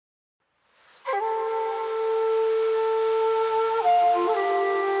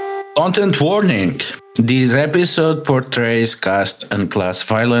Content warning. This episode portrays caste and class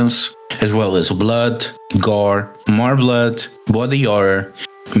violence, as well as blood, gore, more blood, body horror,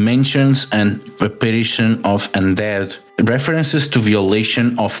 mentions and apparition of undead, references to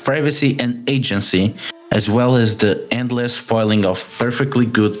violation of privacy and agency, as well as the endless spoiling of perfectly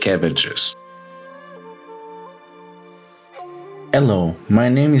good cabbages. Hello, my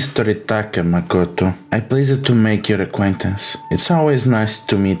name is Toritaka Makoto. I'm pleased to make your acquaintance. It's always nice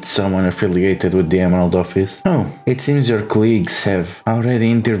to meet someone affiliated with the Emerald Office. Oh, it seems your colleagues have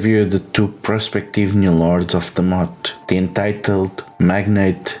already interviewed the two prospective new lords of the Mott, the entitled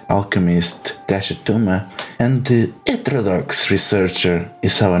magnate alchemist Gashatuma and the heterodox researcher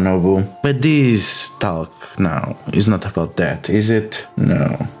Isawanobu. But this talk now is not about that, is it?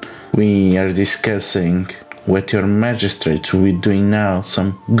 No. We are discussing what your magistrates will be doing now,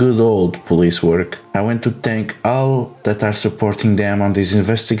 some good old police work. I want to thank all that are supporting them on this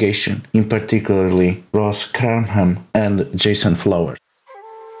investigation, in particularly Ross Cranham and Jason Flowers.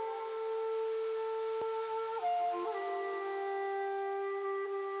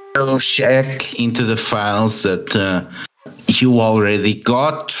 So check into the files that you already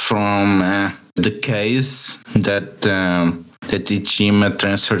got from the case that Ichima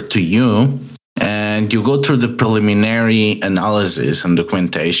transferred to you. And you go through the preliminary analysis and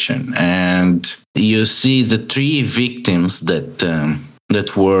documentation, and you see the three victims that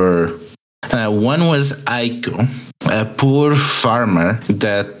were. One was Aiko, a poor farmer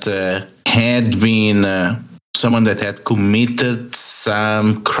that had been someone that had committed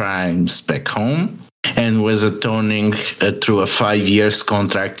some crimes back home and was atoning through a 5 years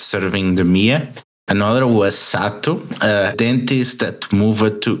contract serving the Mia. Another was Sato, a dentist that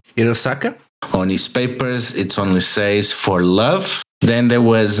moved to Hirosaka. On his papers, it only says for love. Then there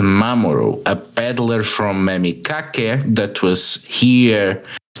was Mamoru, a peddler from Memikake that was here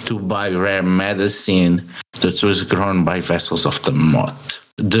to buy rare medicine that was grown by vessels of the Mott.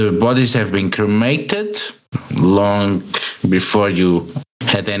 The bodies have been cremated long before you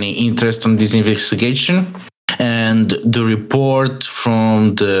had any interest in this investigation. And the report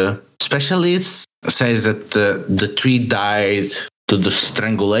from the specialists says that the three died to the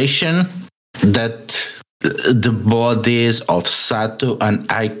strangulation, that the bodies of Sato and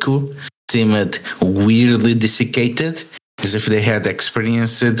Aiku seemed weirdly desiccated, as if they had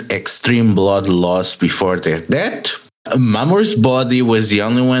experienced extreme blood loss before their death. Mamoru's body was the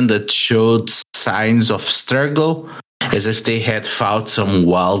only one that showed signs of struggle, as if they had fought some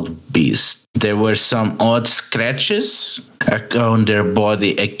wild beast. There were some odd scratches on their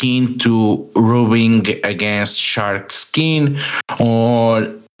body akin to rubbing against shark skin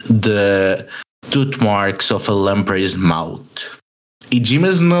or the tooth marks of a lamprey's mouth.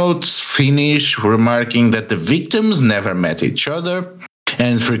 Ijima's notes finish remarking that the victims never met each other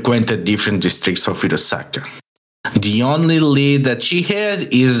and frequented different districts of Hirosaka. The only lead that she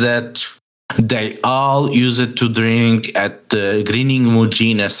had is that they all used to drink at the Grinning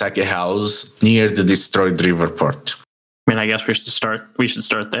Mujina sake house near the destroyed riverport. I mean, I guess we should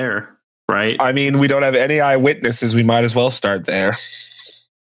start there, right? I mean, we don't have any eyewitnesses. We might as well start there.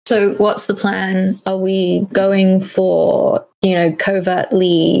 So what's the plan? Are we going for,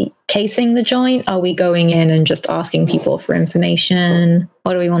 covertly casing the joint? Are we going in and just asking people for information?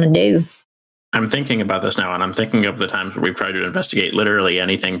 What do we want to do? I'm thinking about this now, and I'm thinking of the times where we've tried to investigate literally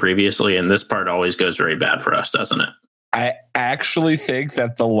anything previously, and this part always goes very bad for us, doesn't it? I actually think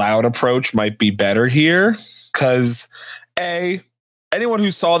that the loud approach might be better here, because A, anyone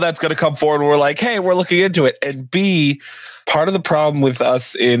who saw that's going to come forward and we're like, hey, we're looking into it. And B, part of the problem with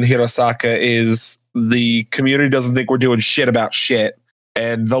us in Hirosaka is the community doesn't think we're doing shit about shit.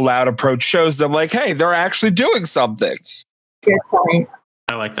 And the loud approach shows them like, hey, they're actually doing something. Good point.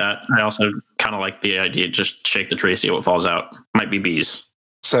 I like that. I also kind of like the idea, just shake the tree, see what falls out. Might be bees.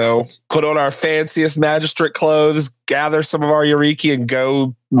 So put on our fanciest magistrate clothes, gather some of our Yuriki, and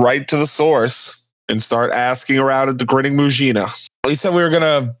go right to the source and start asking around at the Grinning Mujina. We said we were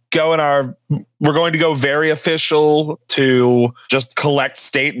going to go very official to just collect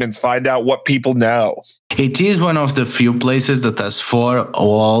statements, find out what people know. It is one of the few places that has 4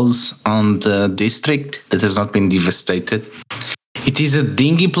 walls on the district that has not been devastated. It is a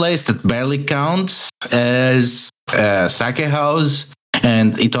dingy place that barely counts as a sake house,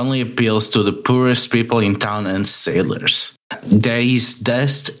 and it only appeals to the poorest people in town and sailors. There is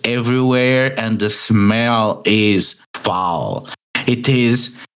dust everywhere, and the smell is foul. It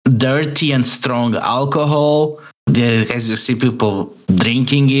is dirty and strong alcohol. As you see people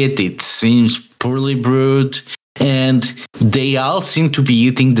drinking it, it seems poorly brewed. And they all seem to be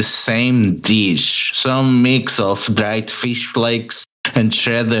eating the same dish, some mix of dried fish flakes and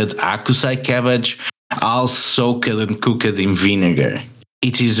shredded akusai cabbage, all soaked and cooked in vinegar.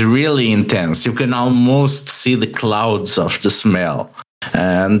 It is really intense. You can almost see the clouds of the smell.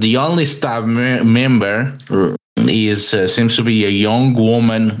 And the only staff member seems to be a young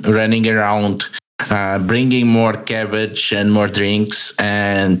woman running around, bringing more cabbage and more drinks,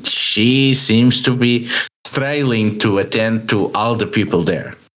 and she seems to be struggling to attend to all the people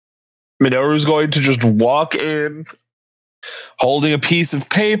there. Minoru's going to just walk in, holding a piece of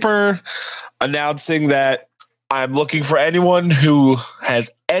paper, announcing that I'm looking for anyone who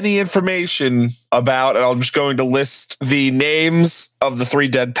has any information about, and I'm just going to list the names of the 3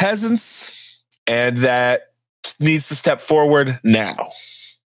 dead peasants, and that needs to step forward now.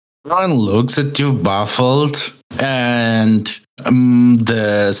 Everyone looks at you baffled, and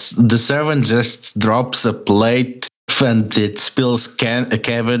the servant just drops a plate and it spills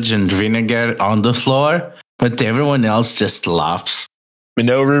cabbage and vinegar on the floor, but everyone else just laughs.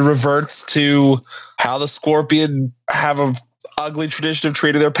 Minoru reverts to how the Scorpion have an ugly tradition of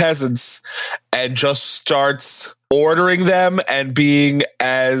treating their peasants and just starts ordering them and being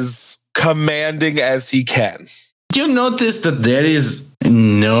as commanding as he can. You notice that there is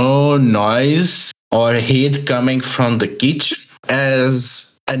no noise or heat coming from the kitchen as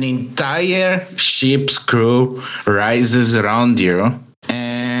an entire ship's crew rises around you,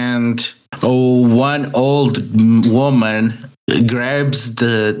 and one old woman grabs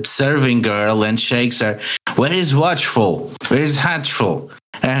the serving girl and shakes her. Where is Watchful? Where is Hatchful?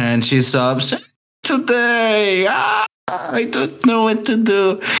 And she sobs, today, I don't know what to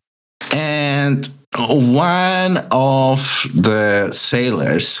do. And one of the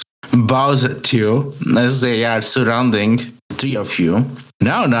sailors bows at you as they are surrounding 3 of you.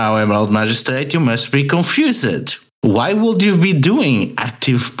 Now, Emerald Magistrate, you must be confused. Why would you be doing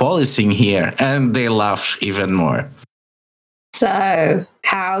active policing here? And they laugh even more. So,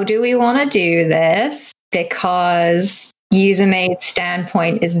 how do we want to do this? Because Yuzume's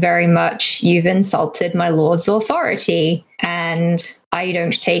standpoint is very much, you've insulted my lord's authority, and I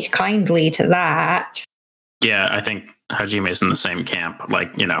don't take kindly to that. Yeah, I think Hajime's in the same camp.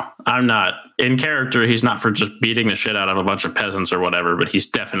 Like, I'm not in character. He's not for just beating the shit out of a bunch of peasants or whatever, but he's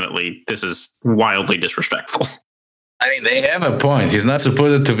definitely, this is wildly disrespectful. I mean, they have a point. He's not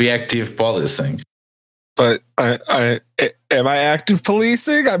supposed to be active policing. But am I active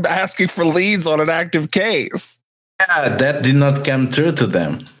policing? I'm asking for leads on an active case. Yeah, that did not come through to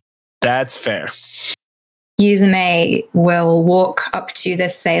them. That's fair. Yuzume will walk up to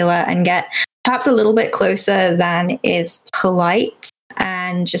this sailor and get perhaps a little bit closer than is polite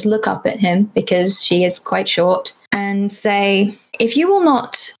and just look up at him because she is quite short and say, if you will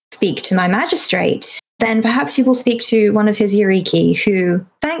not speak to my magistrate, then perhaps you will speak to one of his Yuriki, who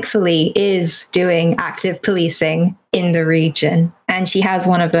thankfully is doing active policing in the region. And she has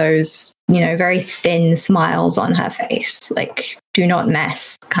one of those, very thin smiles on her face, like do not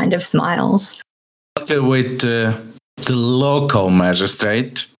mess kind of smiles. With the local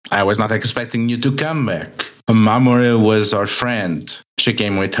magistrate, I was not expecting you to come back. Mamoru was our friend. She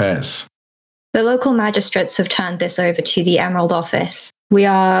came with us. The local magistrates have turned this over to the Emerald office. We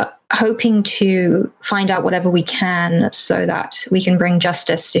are hoping to find out whatever we can so that we can bring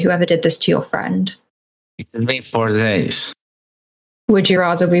justice to whoever did this to your friend. It can be 4 days. Would you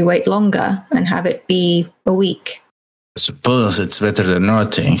rather we wait longer and have it be a week? I suppose it's better than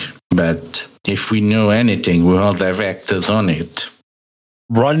nothing, but if we know anything, we would have acted on it.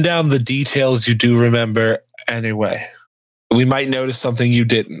 Run down the details you do remember anyway. We might notice something you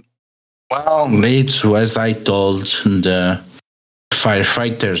didn't. Well, it was I told the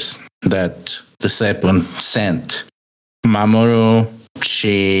firefighters that the Sepun sent. Mamoru,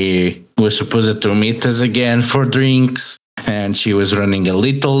 she was supposed to meet us again for drinks, and she was running a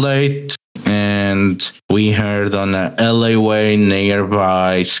little late, and we heard on the alleyway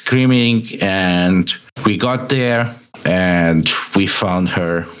nearby screaming, and we got there, and we found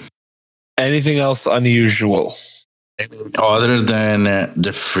her. Anything else unusual? Other than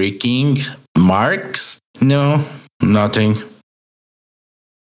the freaking marks? No, nothing.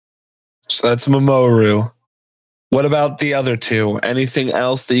 So that's Mamoru. What about the other 2? Anything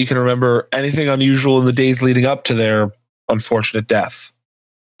else that you can remember? Anything unusual in the days leading up to their unfortunate death?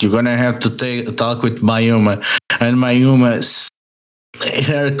 You're going to have to talk with Mayuma. And Mayuma,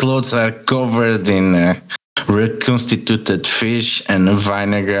 her clothes are covered in reconstituted fish and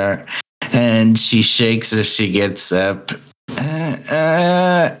vinegar. And she shakes as she gets up.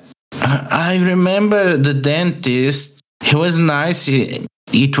 I remember the dentist. He was nice.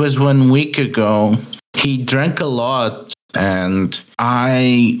 It was 1 week ago. He drank a lot, and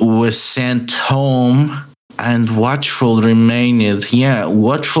I was sent home. and Watchful remained. Yeah,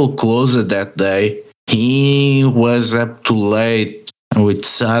 Watchful closed that day. He was up too late with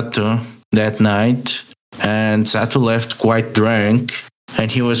Sato that night, and Sato left quite drunk,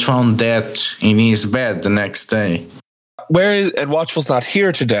 and he was found dead in his bed the next day. And Watchful's not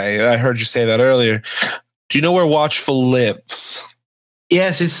here today. I heard you say that earlier. Do you know where Watchful lives?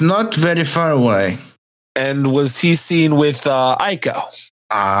 Yes, it's not very far away. And was he seen with Aiko?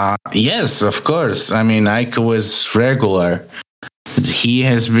 Yes, of course. I mean, Aiko was regular. He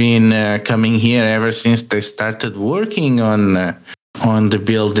has been coming here ever since they started working on the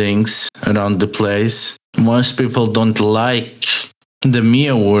buildings around the place. Most people don't like the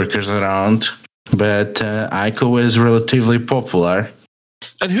Mia workers around, but Aiko was relatively popular.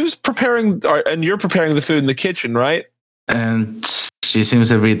 And who's preparing? And you're preparing the food in the kitchen, right? And she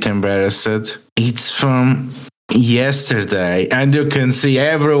seems a bit embarrassed. It's from yesterday, and you can see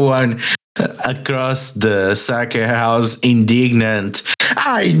everyone across the sake house indignant.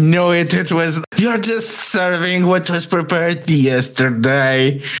 I know it. You're just serving what was prepared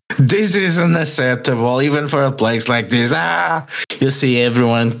yesterday. This is unacceptable, even for a place like this. You see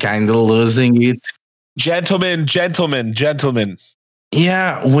everyone kind of losing it. Gentlemen.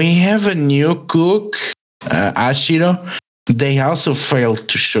 Yeah, we have a new cook, Ashiro. They also failed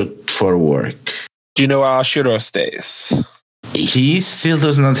to shoot for work. Do you know where Ashiro stays? He still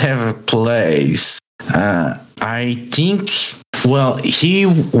does not have a place. I think, he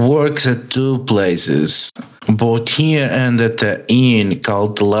works at two places, both here and at the inn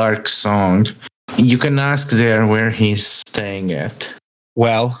called the Lark Song. You can ask there where he's staying at.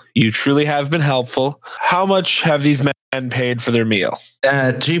 Well, you truly have been helpful. How much have these men paid for their meal?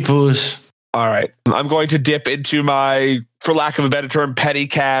 3 poos. All right. I'm going to dip into my, for lack of a better term, petty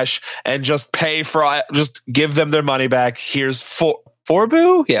cash and just just give them their money back. Here's 4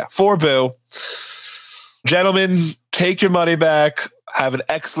 boo? Yeah, 4 boo. Gentlemen, take your money back. Have an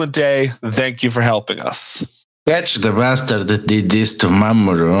excellent day. Thank you for helping us. Catch the bastard that did this to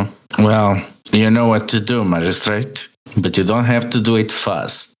Mamoru. Well, you know what to do, magistrate. But you don't have to do it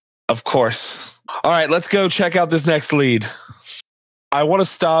fast. Of course. All right, let's go check out this next lead. I want to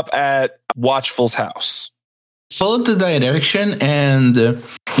stop at Watchful's house. Follow the direction, and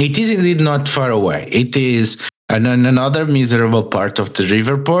it is indeed not far away. It is in another miserable part of the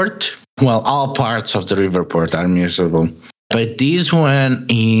riverport. Well, all parts of the riverport are miserable. But this one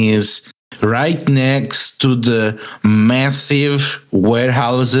is right next to the massive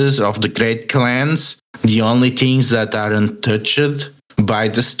warehouses of the Great Clans, the only things that aren't touched by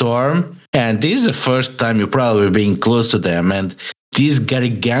the storm. And this is the first time you're probably being close to them. And these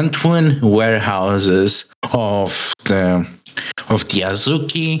gargantuan warehouses of the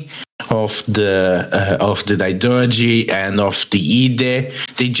Azuki, of the Daidoji, and of the Ide,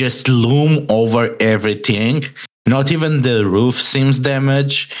 they just loom over everything. Not even the roof seems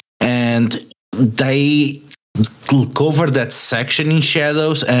damaged, and they cover that section in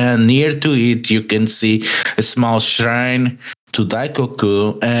shadows. And near to it, you can see a small shrine to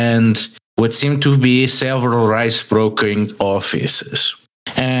Daikoku and what seem to be several rice brokering offices.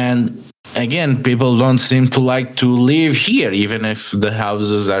 And again, people don't seem to like to live here, even if the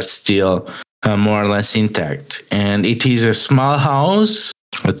houses are still more or less intact. And it is a small house,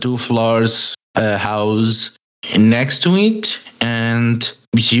 a 2 floors house next to it. And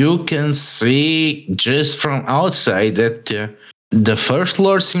you can see just from outside that the first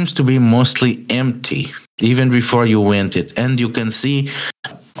floor seems to be mostly empty, even before you went it. And you can see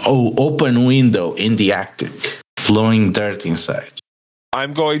open window in the attic, flowing dirt inside.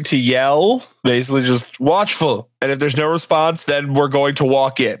 I'm going to yell, basically just Watchful. And if there's no response, then we're going to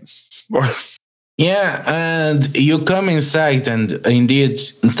walk in. Yeah, and you come inside, and indeed,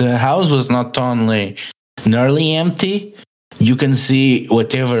 the house was not only nearly empty. You can see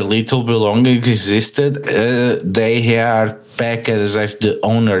whatever little belongings existed. They are packed as if the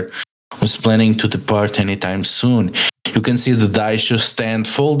owner was planning to depart anytime soon. You can see the daisho stand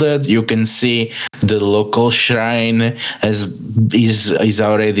folded. You can see the local shrine is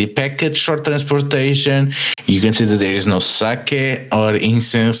already packaged for transportation. You can see that there is no sake or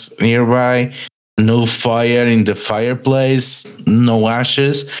incense nearby, no fire in the fireplace, no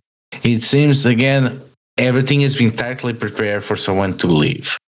ashes. It seems, again, everything has been tightly prepared for someone to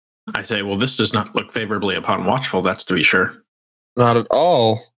leave. I say, well, this does not look favorably upon Watchful, that's to be sure. Not at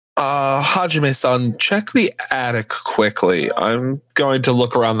all. Hajime-san, check the attic quickly. I'm going to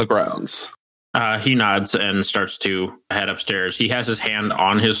look around the grounds. He nods and starts to head upstairs. He has his hand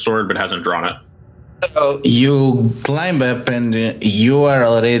on his sword, but hasn't drawn it. So you climb up, and you are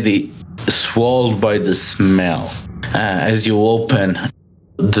already swallowed by the smell as you open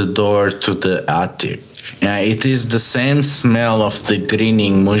the door to the attic. It is the same smell of the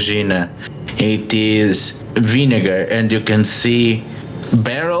grinning Mujina. It is vinegar, and you can see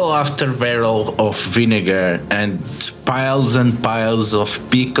barrel after barrel of vinegar and piles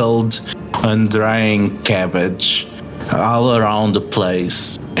of pickled and drying cabbage all around the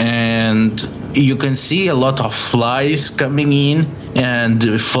place. And you can see a lot of flies coming in,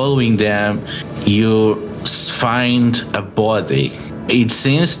 and following them, you find a body. It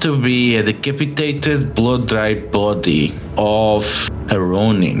seems to be a decapitated, blood-dried body of a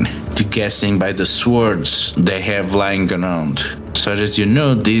Ronin, guessing by the swords they have lying around. So as you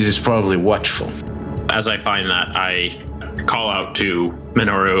know, this is probably Watchful. As I find that, I call out to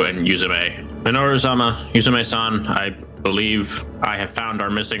Minoru and Yuzume. Minoru-sama, Yuzume-san, I believe I have found our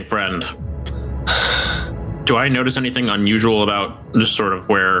missing friend. Do I notice anything unusual about just sort of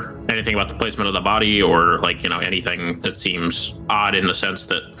anything about the placement of the body, or anything that seems odd in the sense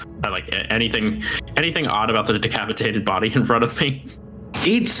that anything odd about the decapitated body in front of me?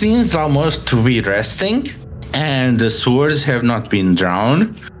 It seems almost to be resting, and the swords have not been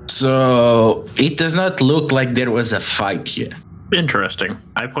drawn, so it does not look like there was a fight here. Interesting.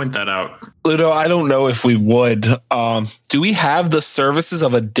 I point that out. Ludo, I don't know if we would. Do we have the services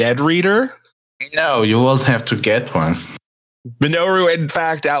of a dead reader? No, you will have to get one. Minoru, in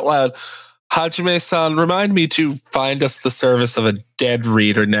fact, out loud, Hajime-san, remind me to find us the service of a dead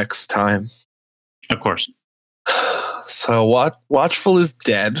reader next time. Of course. So Watchful is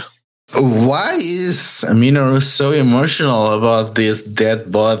dead. Why is Minoru so emotional about this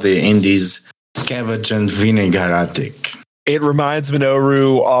dead body in this cabbage and vinegar attic? It reminds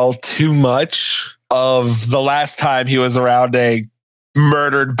Minoru all too much of the last time he was around a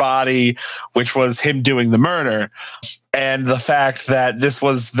murdered body, which was him doing the murder, and the fact that this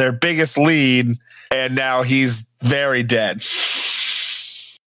was their biggest lead, and now he's very dead.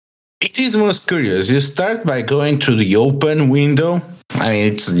 It is most curious. You start by going through the open window. I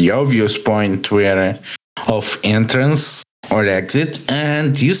mean, it's the obvious point of entrance or exit,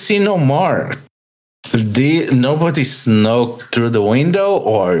 and you see no more. Nobody snuck through the window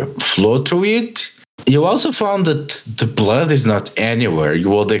or flew through it. You also found that the blood is not anywhere.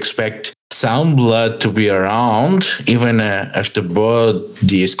 You would expect some blood to be around, even if the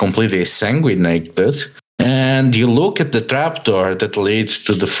body is completely sanguinated. And you look at the trapdoor that leads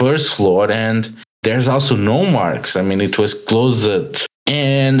to the first floor, and there's also no marks. I mean, it was closed.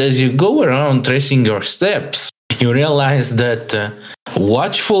 And as you go around tracing your steps, you realize that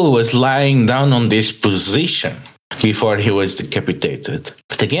Watchful was lying down on this position before he was decapitated.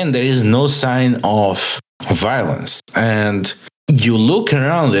 But again, there is no sign of violence. And you look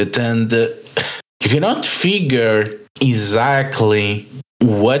around it, and you cannot figure exactly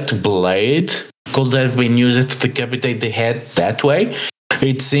what blade could have been used to decapitate the head that way.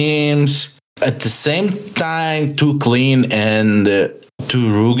 It seems at the same time too clean and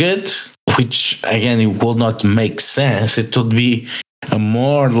too rugged, which again, it will not make sense. It would be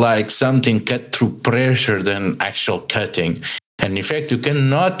more like something cut through pressure than actual cutting. And in fact, you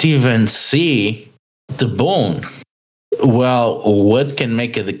cannot even see the bone. Well, what can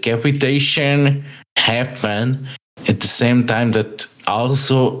make a decapitation happen at the same time that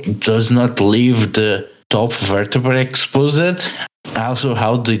also does not leave the top vertebrae exposed? Also,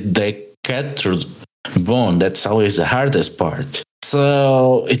 how did they cut through the bone? That's always the hardest part.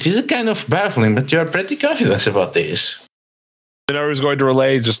 So it is a kind of baffling, but you're pretty confident about this. Minoru was going to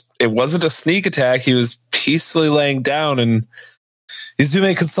relay it wasn't a sneak attack. He was peacefully laying down, and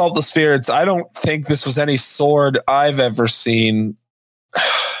Izume consult the spirits. I don't think this was any sword I've ever seen.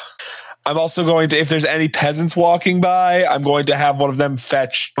 I'm also going to, if there's any peasants walking by, I'm going to have one of them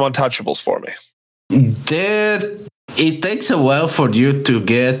fetch untouchables for me. It takes a while for you to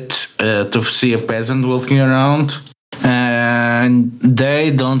get to see a peasant walking around, and they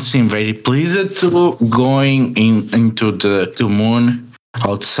don't seem very pleased to going into the moon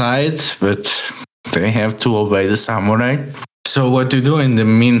outside, but they have to obey the samurai. So what do you do in the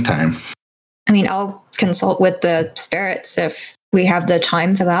meantime? I mean, I'll consult with the spirits if we have the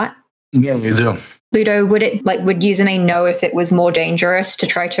time for that. Yeah, you do. Ludo, would Yuzume know if it was more dangerous to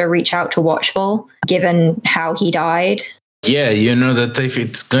try to reach out to Watchful, given how he died? Yeah, you know that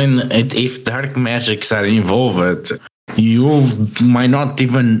if dark magics are involved, you might not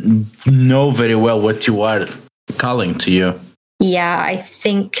even know very well what you are calling to you. Yeah, I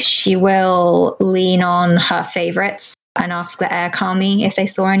think she will lean on her favorites and ask the air kami if they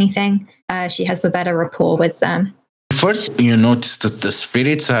saw anything. She has a better rapport with them. First, you notice that the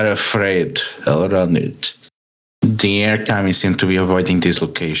spirits are afraid around it. The air kami seem to be avoiding this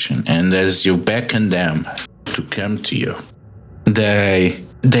location, and as you beckon them to come to you,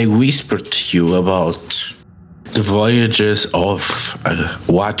 they whisper to you about the voyages of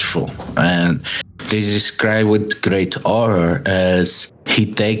Watchful, and they describe with great horror as he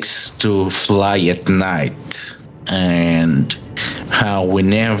takes to fly at night, and how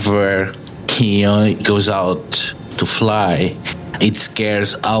whenever he goes out to fly, it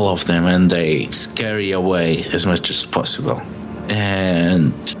scares all of them and they scurry away as much as possible.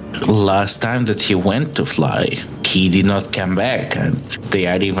 And last time that he went to fly, he did not come back, and they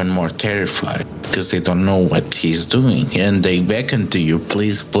are even more terrified because they don't know what he's doing, and they beckon to you,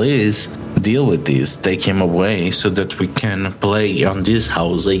 please deal with this, take him away so that we can play on this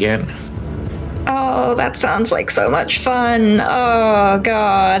house again. Oh, that sounds like so much fun. Oh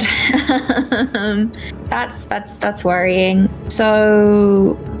God. That's worrying.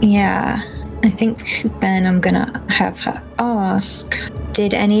 So yeah, I think then I'm gonna have her ask,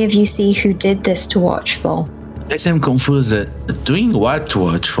 did any of you see who did this to Watchful? Yes, I'm confused. Doing what to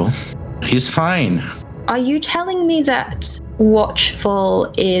Watchful? He's fine. Are you telling me that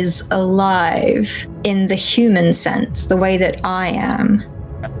Watchful is alive in the human sense, the way that I am?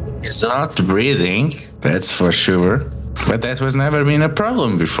 He's not breathing, that's for sure. But that was never been a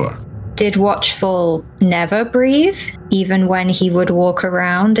problem before. Did Watchful never breathe, even when he would walk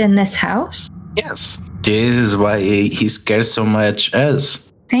around in this house? Yes. This is why he scares so much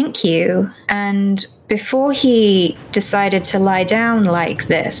us. Thank you. And before he decided to lie down like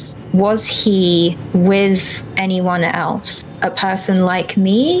this, was he with anyone else? A person like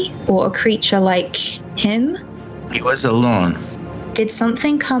me or a creature like him? He was alone. Did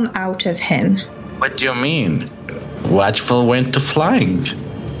something come out of him? What do you mean? Watchful went to flying.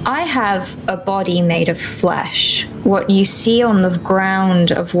 I have a body made of flesh. What you see on the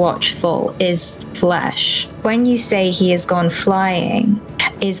ground of Watchful is flesh. When you say he has gone flying,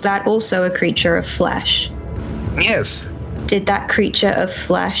 is that also a creature of flesh? Yes. Did that creature of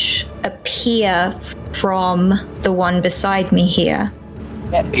flesh appear from the one beside me here?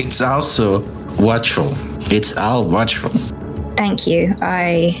 It's also Watchful. It's all Watchful. Thank you.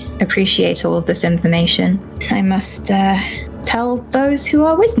 I appreciate all of this information. I must tell those who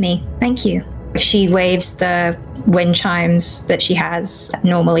are with me. Thank you. She waves the wind chimes that she has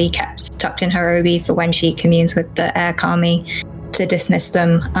normally kept tucked in her obi for when she communes with the air kami to dismiss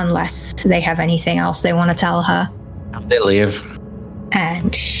them unless they have anything else they want to tell her. They leave.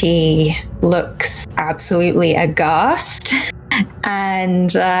 And she looks absolutely aghast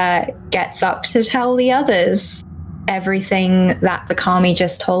and gets up to tell the others everything that the kami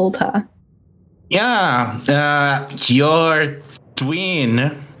just told her. Yeah, your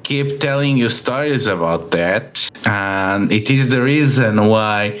twin keep telling you stories about that, and it is the reason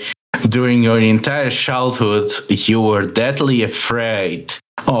why during your entire childhood you were deadly afraid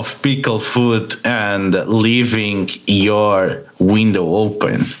of pickled food and leaving your window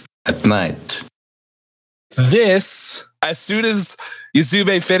open at night. This, as soon as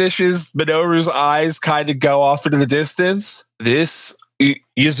Yuzume finishes, Minoru's eyes kind of go off into the distance. This,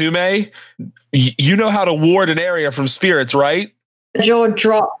 Yuzume, you know how to ward an area from spirits, right? Jaw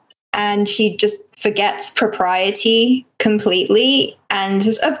dropped and she just forgets propriety completely and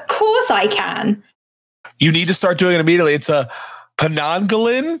says, of course I can. You need to start doing it immediately. It's a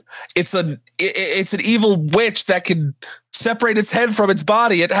Penangolin. It's an evil witch that can separate its head from its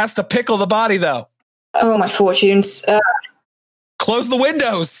body. It has to pickle the body, though. Oh, my fortunes. Close the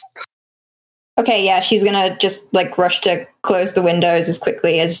windows. Okay, yeah, she's gonna just rush to close the windows as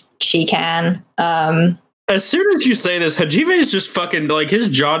quickly as she can. As soon as you say this, Hajime is just fucking his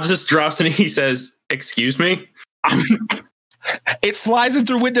jaw just drops and he says, "Excuse me." It flies in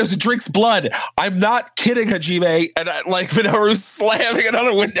through windows and drinks blood. I'm not kidding, Hajime. And Minoru's slamming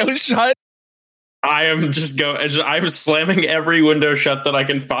another window shut. I am I'm slamming every window shut that I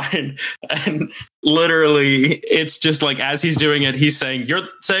can find. And literally, it's just as he's doing it, he's saying, "You're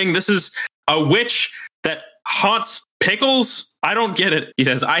saying this is a witch that haunts pickles? I don't get it." He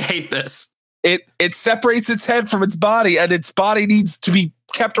says, "I hate this." It separates its head from its body, and its body needs to be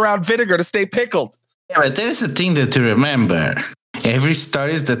kept around vinegar to stay pickled. Yeah, but there's a thing that to remember. Every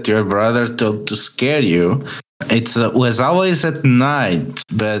stories that your brother told to scare you, it was always at night,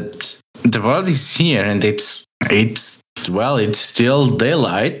 but the body's here, and it's still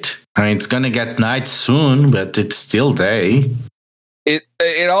daylight. I mean, it's gonna get night soon, but it's still day.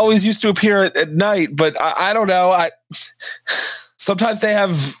 It always used to appear at night, but I don't know. Sometimes they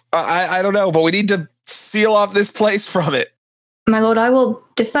have. I don't know, but we need to seal off this place from it. My lord, I will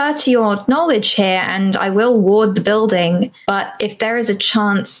defer to your knowledge here, and I will ward the building. But if there is a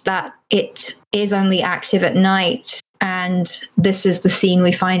chance that it is only active at night, and this is the scene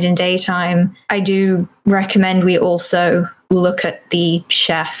we find in daytime, I do recommend we also look at the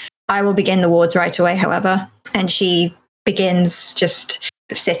chef. I will begin the wards right away, however, and she begins just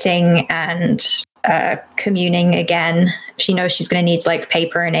sitting and communing again. She knows she's going to need like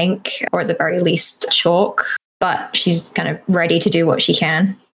paper and ink, or at the very least chalk, but she's kind of ready to do what she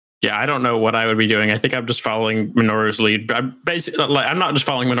can. Yeah, I don't know what I would be doing. I think I'm just following Minoru's lead. I'm not just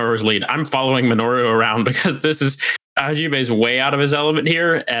following Minoru's lead. I'm following Minoru around because this is Hajime's way out of his element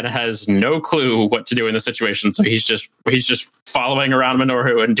here and has no clue what to do in the situation. So he's just following around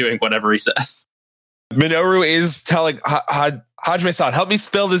Minoru and doing whatever he says. Minoru is telling Hajime-san, help me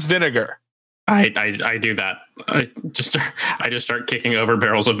spill this vinegar. I do that. I just start kicking over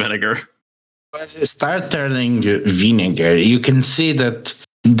barrels of vinegar. As you start turning vinegar, you can see that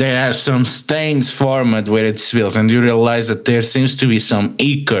there are some stains formed where it spills, and you realize that there seems to be some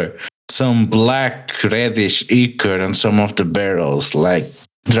ichor, some black reddish ichor on some of the barrels, like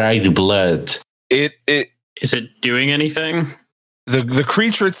dried blood. Is it doing anything? The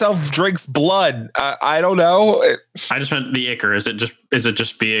creature itself drinks blood. I don't know. I just meant the ichor. Is it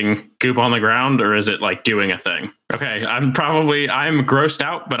just being goop on the ground, or is it like doing a thing? Okay, I'm grossed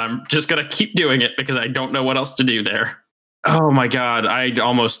out, but I'm just gonna keep doing it because I don't know what else to do there. Oh my god, I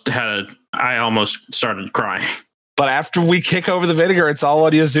almost started crying. But after we kick over the vinegar, it's all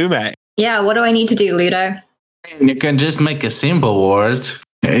on Yazume. Yeah, what do I need to do, Ludo? You can just make a simple ward.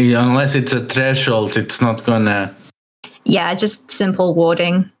 Unless it's a threshold, it's not gonna... Yeah, just simple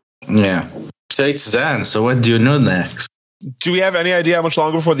warding. Yeah. So it's done. So what do you know next? Do we have any idea how much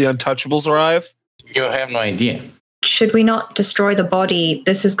longer before the Untouchables arrive? You have no idea. Should we not destroy the body?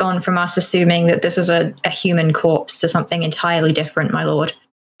 This has gone from us assuming that this is a human corpse to something entirely different, my lord.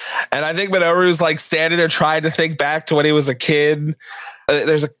 And I think Minoru's like standing there trying to think back to when he was a kid.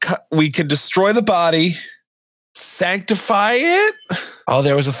 We can destroy the body, sanctify it. Oh,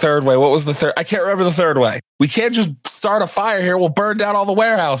 there was a third way. What was the third? I can't remember the third way. We can't just start a fire here. We'll burn down all the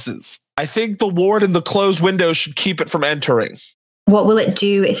warehouses. I think the ward in the closed window should keep it from entering. What will it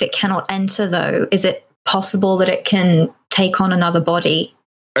do if it cannot enter, though? Is it possible that it can take on another body?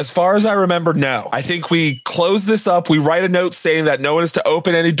 As far as I remember, no. I think we close this up. We write a note saying that no one is to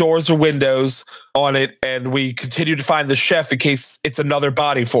open any doors or windows on it, and we continue to find the chef in case it's another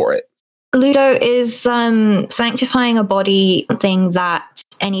body for it. Ludo, is sanctifying a body something that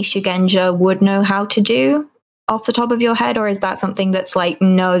any Shugenja would know how to do off the top of your head, or is that something that's like,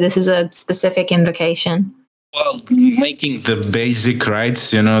 no, this is a specific invocation? Well, making the basic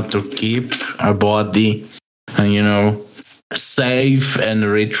rites, to keep a body, safe and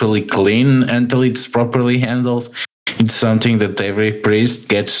ritually clean until it's properly handled. It's something that every priest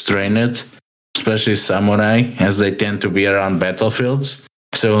gets trained, especially samurai, as they tend to be around battlefields.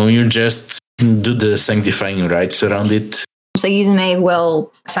 So you just do the sanctifying rites around it. So Yuzume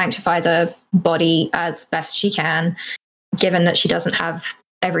will sanctify the body as best she can, given that she doesn't have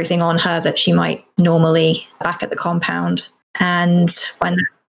everything on her that she might normally back at the compound. And when...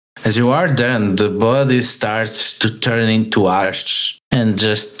 As you are done, the body starts to turn into ash and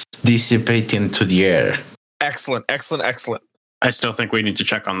just dissipate into the air. Excellent. I still think we need to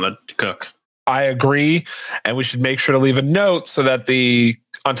check on the cook. I agree, and we should make sure to leave a note so that the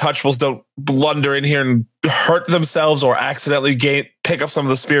Untouchables don't blunder in here and hurt themselves or accidentally pick up some of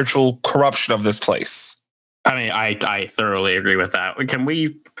the spiritual corruption of this place. I mean, I thoroughly agree with that.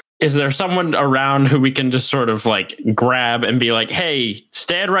 Is there someone around who we can just sort of like grab and be like, hey,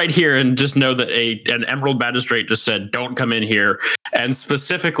 stand right here and just know that an Emerald Magistrate just said, don't come in here, and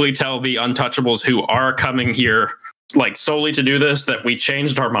specifically tell the Untouchables who are coming here like solely to do this that we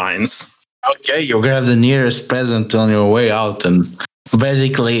changed our minds. Okay, you grab the nearest peasant on your way out and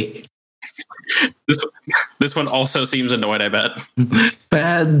basically... This one also seems annoyed, I bet.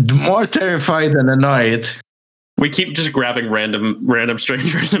 More terrified than annoyed. We keep just grabbing random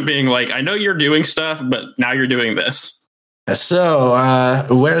strangers and being like, I know you're doing stuff, but now you're doing this. So,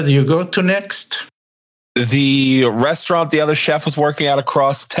 where do you go to next? The restaurant the other chef was working at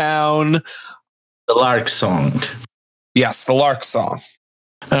across town. The Lark Song. Yes, the Lark Song.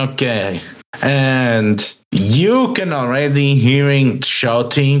 Okay. And you can already hearing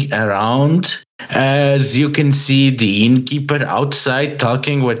shouting around as you can see the innkeeper outside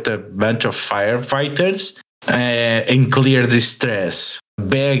talking with a bunch of firefighters in clear distress,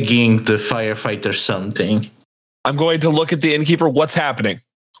 begging the firefighter something. I'm going to look at the innkeeper. What's happening?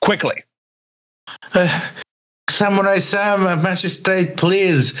 Quickly. Samurai Sam, magistrate,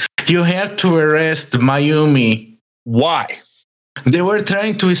 please. You have to arrest Mayumi. Why? They were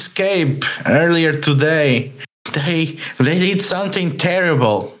trying to escape earlier today. They did something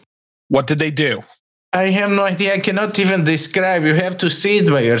terrible. What did they do? I have no idea. I cannot even describe. You have to see it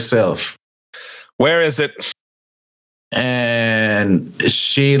by yourself. Where is it? And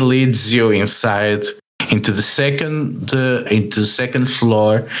she leads you inside into the second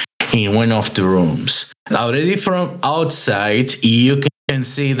floor in one of the rooms. Already from outside, you can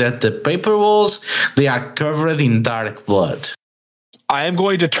see that the paper walls, they are covered in dark blood. I am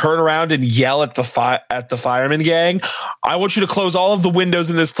going to turn around and yell at the fireman gang. I want you to close all of the windows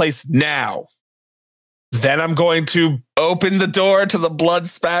in this place now. Then I'm going to open the door to the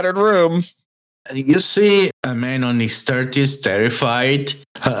blood-spattered room. You see a man on his 30s, terrified,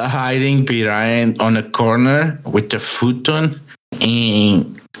 hiding behind on a corner with a futon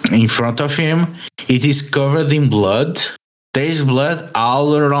in front of him. It is covered in blood. There is blood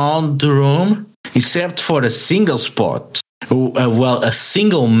all around the room, except for a single spot. A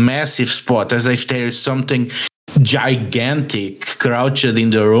single massive spot, as if there is something gigantic crouched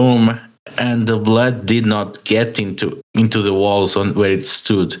in the room, and the blood did not get into the walls on where it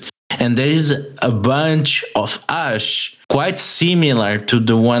stood. And there is a bunch of ash, quite similar to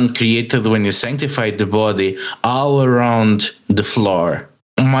the one created when you sanctified the body, all around the floor.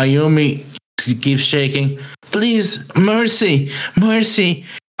 Mayumi keeps shaking. Please, mercy, mercy.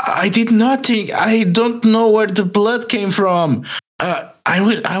 I did nothing. I don't know where the blood came from.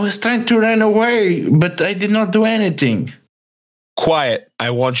 I was trying to run away, but I did not do anything. Quiet. I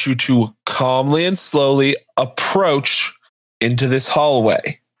want you to calmly and slowly approach into this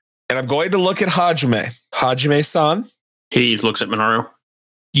hallway. And I'm going to look at Hajime. Hajime-san? He looks at Minoru.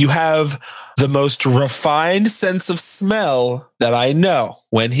 You have the most refined sense of smell that I know.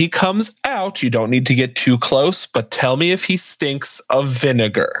 When he comes out, you don't need to get too close, but tell me if he stinks of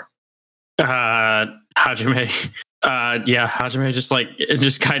vinegar. Hajime. Hajime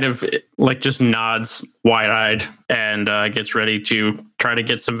just nods wide-eyed and gets ready to try to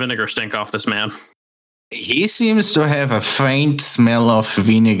get some vinegar stink off this man. He seems to have a faint smell of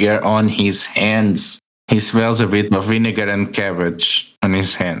vinegar on his hands. He smells a bit of vinegar and cabbage on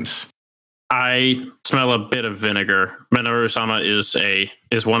his hands. I smell a bit of vinegar. Minoru-sama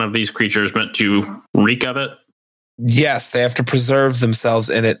is one of these creatures meant to reek of it. Yes, they have to preserve themselves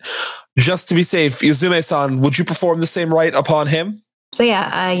in it. Just to be safe, Yuzume-san, would you perform the same rite upon him? So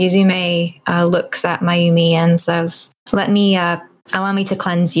Yuzume looks at Mayumi and says, allow me to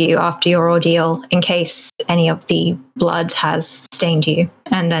cleanse you after your ordeal in case any of the blood has stained you,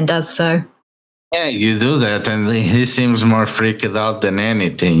 and then does so. Yeah, you do that, and he seems more freaked out than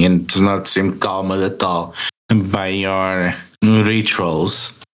anything, and does not seem calm at all by your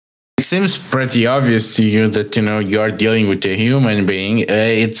rituals. It seems pretty obvious to you that, you're dealing with a human being.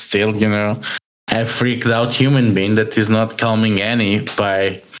 It's still, a freaked out human being that is not calming any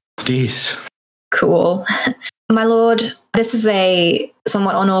by this. Cool. My lord, this is a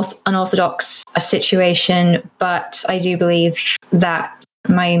somewhat unorthodox situation, but I do believe that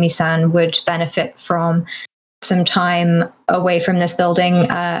Mayumi-san would benefit from some time away from this building,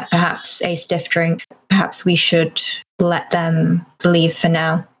 perhaps a stiff drink. Perhaps we should let them leave for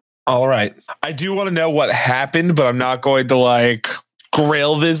now. All right. I do want to know what happened, but I'm not going to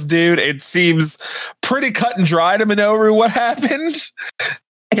grill this dude. It seems pretty cut and dry to Minoru what happened.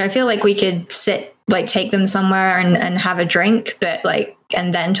 I feel like we could take them somewhere and have a drink, but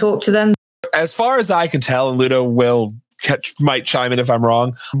and then talk to them. As far as I can tell, and Ludo might chime in if I'm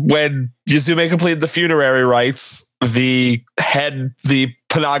wrong, when Yuzume completed the funerary rites, the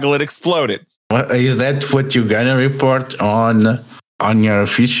Panagolid exploded. Is that what you're gonna report on your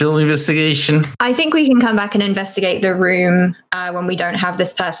official investigation? I think we can come back and investigate the room when we don't have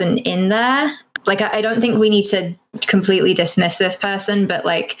this person in there. I don't think we need to completely dismiss this person, but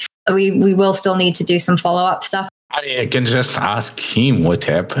we will still need to do some follow-up stuff. I can just ask him what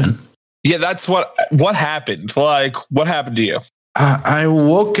happened. Yeah, that's what happened. What happened to you? I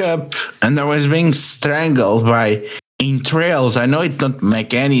woke up and I was being strangled by entrails. I know it don't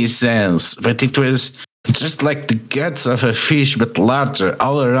make any sense, but it was just like the guts of a fish, but larger,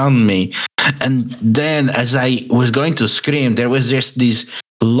 all around me. And then as I was going to scream, there was just this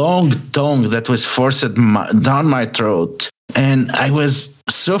long tongue that was forced down my throat. And I was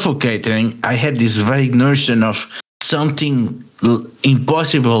suffocating. I had this vague notion of something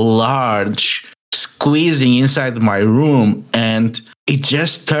impossible large squeezing inside my room, and it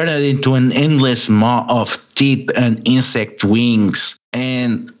just turned into an endless maw of teeth and insect wings.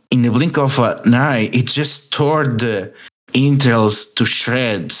 And in a blink of an eye, it just tore the entrails to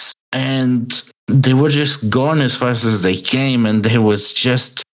shreds, and they were just gone as fast as they came, and there was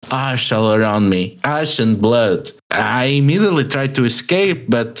just ash all around me, ash and blood. I immediately tried to escape,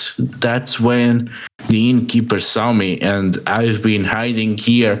 but that's when the innkeeper saw me, and I've been hiding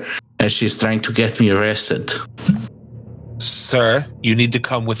here as she's trying to get me arrested. Sir, you need to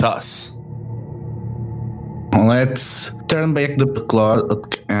come with us. Let's turn back the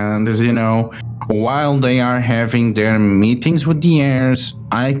clock, and as you know, while they are having their meetings with the heirs,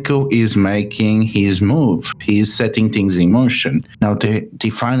 Aiko is making his move. He's setting things in motion. Now they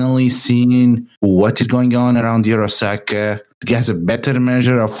finally seen what is going on around Hirosaka, gets a better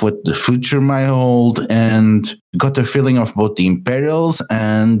measure of what the future might hold, and got a feeling of both the Imperials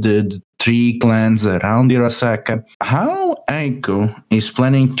and the three clans around Hirosaka. How Aiko is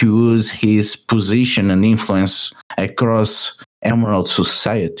planning to use his position and influence across Emerald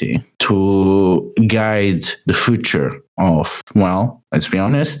Society to guide the future of, well, let's be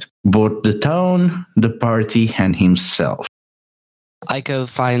honest, both the town, the party, and himself. Aiko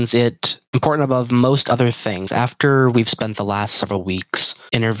finds it important above most other things. After we've spent the last several weeks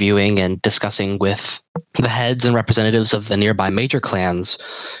interviewing and discussing with the heads and representatives of the nearby major clans,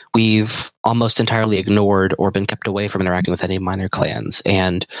 we've almost entirely ignored or been kept away from interacting with any minor clans.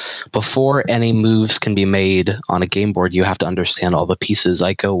 And before any moves can be made on a game board, you have to understand all the pieces.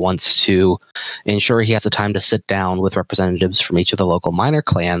 Aiko wants to ensure he has the time to sit down with representatives from each of the local minor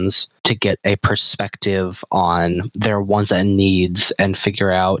clans to get a perspective on their wants and needs and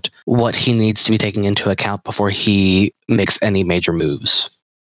figure out what he needs to be taking into account before he makes any major moves.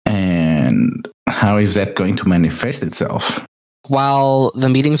 And how is that going to manifest itself? While the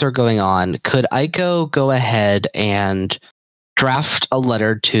meetings are going on, could Aiko go ahead and draft a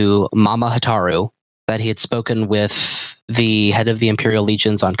letter to Mama Hataru that he had spoken with the head of the Imperial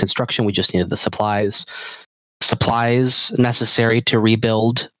Legions on construction? We just needed the supplies necessary to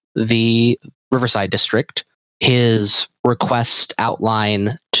rebuild the Riverside district. His request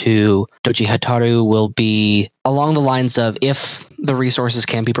outline to Doji Hataru will be along the lines of, if the resources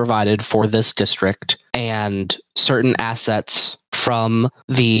can be provided for this district and certain assets from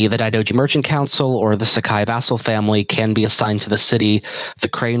the Daidoji Merchant Council or the Sakai vassal family can be assigned to the city, the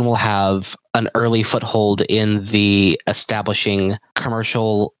Crane will have an early foothold in the establishing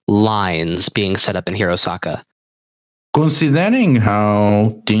commercial lines being set up in Hirosaka. Considering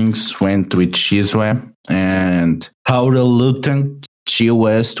how things went with Shizue and how reluctant she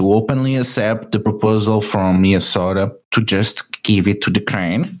was to openly accept the proposal from Miyasora to just give it to the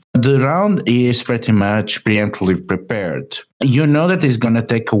Crane, the round is pretty much preemptively prepared. You know that it's going to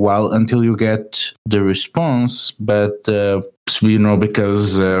take a while until you get the response, but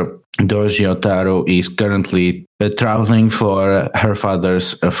because Doji Hataru is currently traveling for her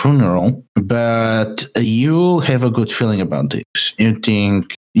father's funeral, but you'll have a good feeling about this. You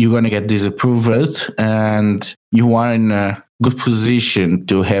think you're going to get this approved, and you are in a good position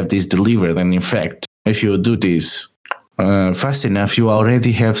to have this delivered. And in fact, if you do this fast enough, you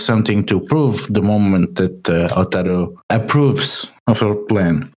already have something to prove the moment that Hataru approves of her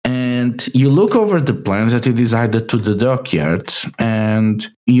plan. And you look over the plans that you decided to the dockyard, and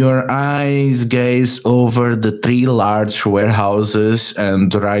your eyes gaze over the three large warehouses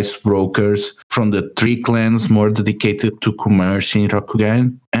and rice brokers from the three clans more dedicated to commerce in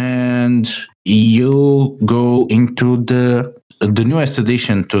Rokugan. And you go into the newest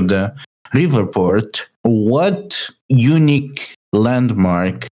addition to the Riverport. What unique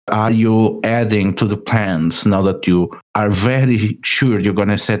landmark are you adding to the plans now that you are very sure you're going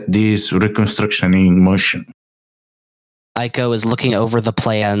to set this reconstruction in motion? Aiko is looking over the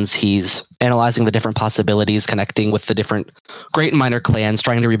plans. He's analyzing the different possibilities, connecting with the different great and minor clans,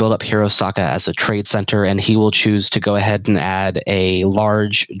 trying to rebuild up Hirosaka as a trade center, and he will choose to go ahead and add a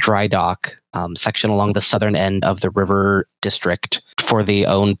large dry dock section along the southern end of the river district for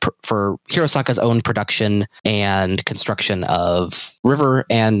Hirosaka's own production and construction of river,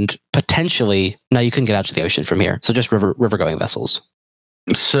 and potentially, now you can get out to the ocean from here, so just river-going vessels.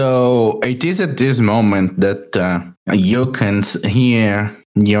 So it is at this moment that you can hear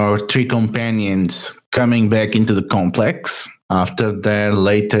your three companions coming back into the complex after their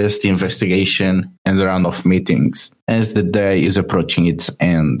latest investigation and round of meetings as the day is approaching its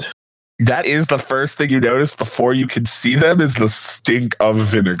end. That is the first thing you notice before you can see them, is the stink of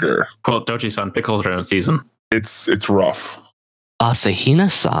vinegar. Well, Doji-san, pickles are in season. It's rough.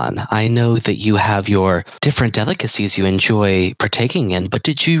 Asahina-san, I know that you have your different delicacies you enjoy partaking in, but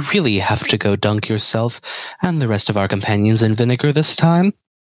did you really have to go dunk yourself and the rest of our companions in vinegar this time?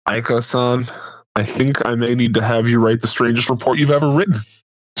 Aiko-san, I think I may need to have you write the strangest report you've ever written.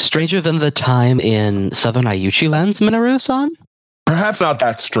 Stranger than the time in Southern Ayuchi lands, Minoru-san? Perhaps not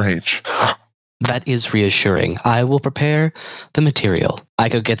that strange. That is reassuring. I will prepare the material.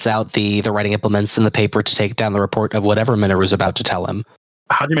 Aiko gets out the writing implements and the paper to take down the report of whatever Minoru's about to tell him.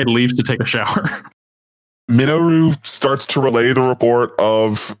 Hajime leaves to take a shower. Minoru starts to relay the report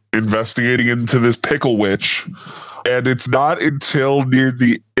of investigating into this pickle witch, and it's not until near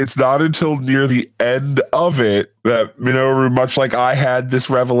the end of it that Minoru, much like I had this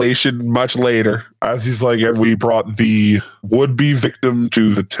revelation much later, as he's like, and we brought the would-be victim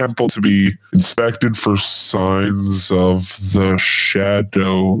to the temple to be inspected for signs of the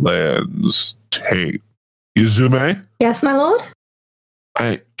Shadowlands taint. Izume? Yes, my lord?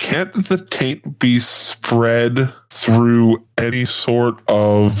 Can't the taint be spread through any sort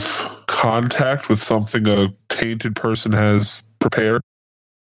of contact with something a tainted person has prepared?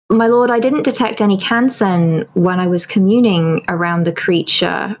 My lord, I didn't detect any Kansen when I was communing around the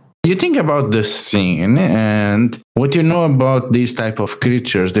creature. You think about the scene and what you know about these type of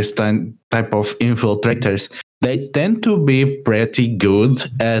creatures, this type of infiltrators, they tend to be pretty good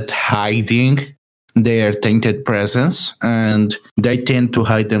at hiding their tainted presence, and they tend to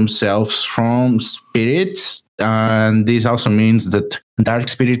hide themselves from spirits. And this also means that dark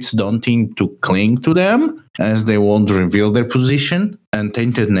spirits don't tend to cling to them, as they won't reveal their position and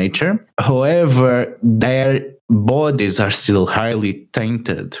tainted nature. However, their bodies are still highly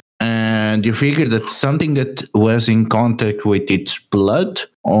tainted. And you figure that something that was in contact with its blood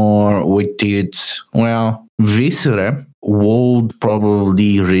or with its, viscera would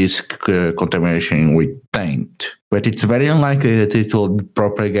probably risk contamination with taint. But it's very unlikely that it will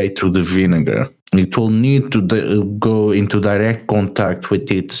propagate through the vinegar. It will need to go into direct contact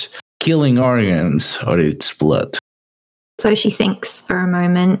with its killing organs or its blood. So she thinks for a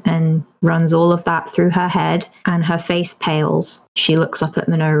moment and runs all of that through her head, and her face pales. She looks up at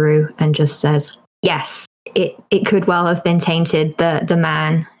Minoru and just says, yes, it could well have been tainted. The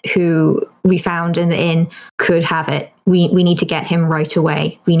man who we found in the inn could have it. We need to get him right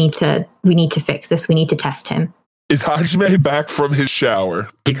away. We need to fix this. We need to test him. Is Hajime back from his shower?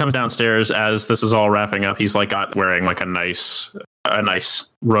 He comes downstairs as this is all wrapping up. He's wearing like a nice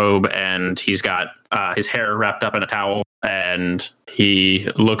robe, and he's got his hair wrapped up in a towel, and he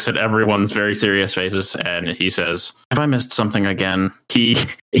looks at everyone's very serious faces, and he says, have I missed something again? He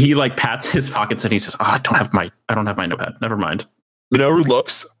like pats his pockets and he says, I don't have my notepad. Never mind. Minoru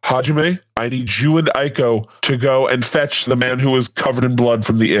looks, Hajime, I need you and Aiko to go and fetch the man who was covered in blood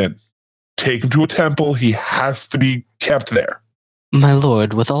from the inn. Take him to a temple. He has to be kept there. My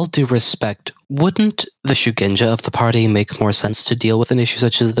lord, with all due respect, wouldn't the Shugenja of the party make more sense to deal with an issue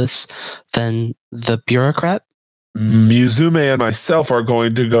such as this than the bureaucrat? Mizume and myself are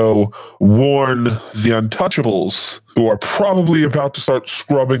going to go warn the Untouchables, who are probably about to start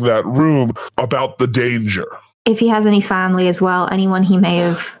scrubbing that room, about the danger. If he has any family as well, anyone he may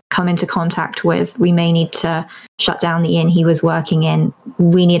have come into contact with, we may need to shut down the inn he was working in.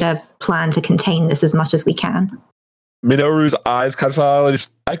 We need a plan to contain this as much as we can. Minoru's eyes kind of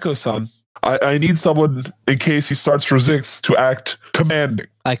just, Aiko-san, I need someone, in case he starts to resist, to act commanding.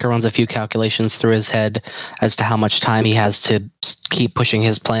 Aiko runs a few calculations through his head as to how much time he has to keep pushing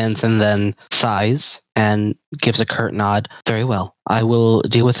his plans, and then sighs and gives a curt nod. Very well. I will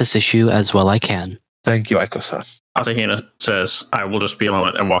deal with this issue as well I can. Thank you, Aiko-san. Asahina says, I will just be a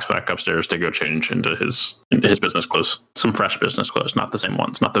moment, and walks back upstairs to go change into his business clothes. Some fresh business clothes, not the same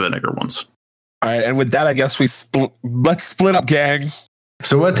ones, not the vinegar ones. All right, and with that, I guess let's split up, gang.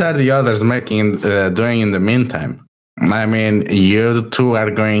 So what are the others doing in the meantime? I mean, you two are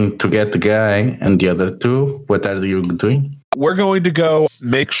going to get the guy, and the other two, what are you doing? We're going to go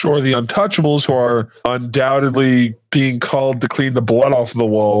make sure the Untouchables, who are undoubtedly being called to clean the blood off the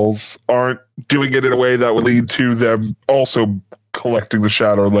walls, aren't doing it in a way that would lead to them also collecting the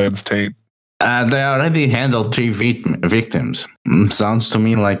Shadowlands taint. They already handled 3 victims. Sounds to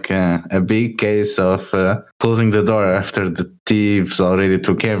me like a big case of closing the door after the thieves already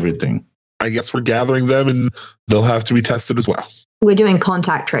took everything. I guess we're gathering them, and they'll have to be tested as well. We're doing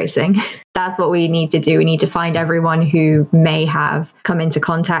contact tracing. That's what we need to do. We need to find everyone who may have come into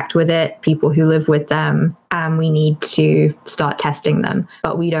contact with it, people who live with them, and we need to start testing them.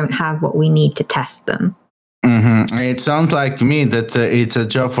 But we don't have what we need to test them. Mm-hmm. It sounds like to me that it's a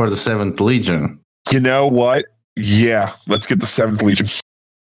job for the 7th Legion. You know what? Yeah, let's get the 7th Legion.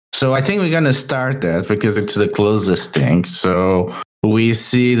 So I think we're going to start that because it's the closest thing. So we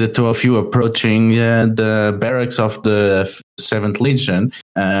see the two of you approaching the barracks of the 7th Legion,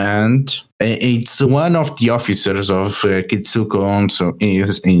 and it's one of the officers of Kitsuko Onso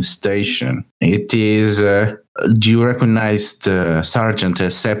is in station. It is, do you recognize the sergeant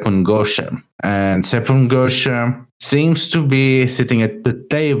as Seppun Gosha? And Seppun Gosha seems to be sitting at the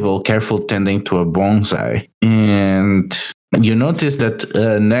table, careful tending to a bonsai. And you notice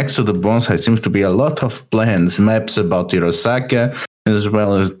that next to the bonsai seems to be a lot of plans, maps about Hirosaka, as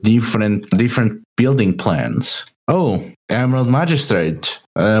well as different building plans. Oh, Emerald Magistrate,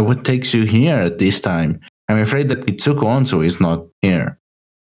 what takes you here at this time? I'm afraid that Itsuko Onsu is not here.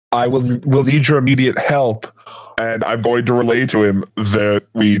 I will need your immediate help, and I'm going to relay to him that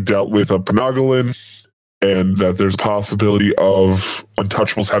we dealt with a Penagolin and that there's a possibility of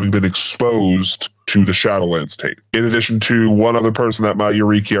Untouchables having been exposed to the Shadowlands tape, in addition to one other person that my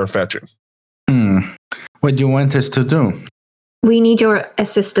Yuriki are fetching. What do you want us to do? We need your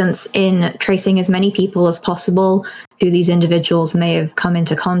assistance in tracing as many people as possible who these individuals may have come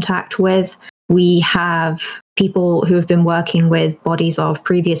into contact with. We have people who have been working with bodies of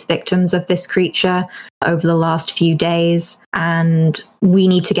previous victims of this creature over the last few days, and we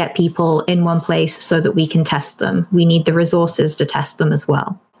need to get people in one place so that we can test them. We need the resources to test them as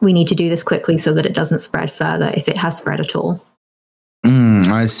well. We need to do this quickly so that it doesn't spread further, if it has spread at all.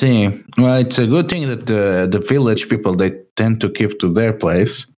 I see. Well, it's a good thing that the village people, they tend to keep to their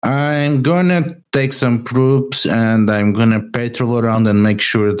place. I'm gonna take some troops and I'm gonna patrol around and make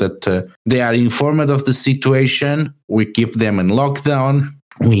sure that they are informed of the situation. We keep them in lockdown.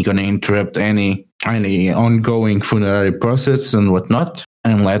 We're gonna interrupt any ongoing funerary process and whatnot,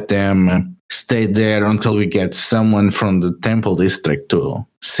 and let them stay there until we get someone from the temple district to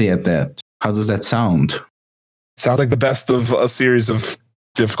see at that. How does that sound? Sounds like the best of a series of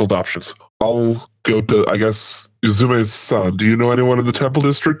difficult options. I'll go to, I guess, Izume's son. Do you know anyone in the temple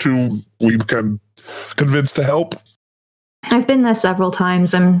district who we can convince to help? I've been there several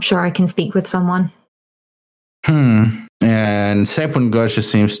times. I'm sure I can speak with someone. And Sepun Gosha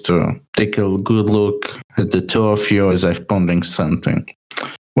seems to take a good look at the two of you as I'm pondering something.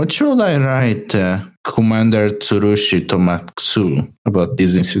 What should I write Commander Tsurushi Tomatsu about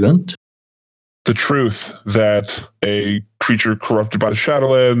this incident? The truth that a creature corrupted by the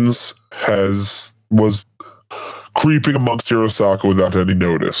Shadowlands was creeping amongst Hirosaka without any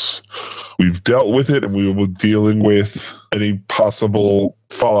notice. We've dealt with it, and we will be dealing with any possible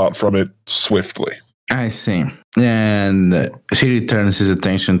fallout from it swiftly. I see. And he returns his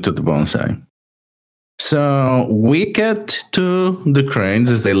attention to the bonsai. So we get to the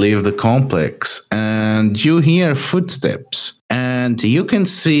cranes as they leave the complex, and you hear footsteps, and you can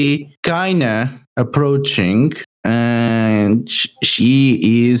see Kaina approaching, and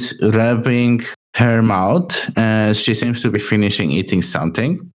she is rubbing her mouth as she seems to be finishing eating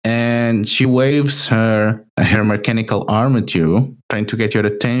something, and she waves her mechanical arm at you, trying to get your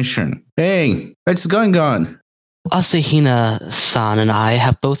attention. Hey, what's going on? Asahina-san and I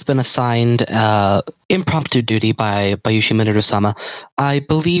have both been assigned impromptu duty by Bayushi Minoru-sama. I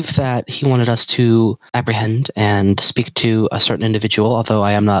believe that he wanted us to apprehend and speak to a certain individual, although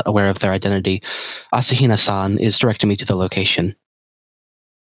I am not aware of their identity. Asahina-san is directing me to the location.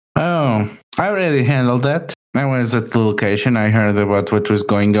 Oh, I already handled that. I was at the location, I heard about what was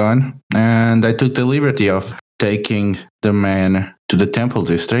going on, and I took the liberty of taking the man to the temple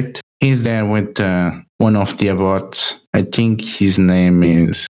district. He's there with one of the abbots. I think his name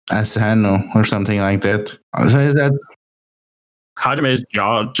is Asano or something like that. So is that... Hajime's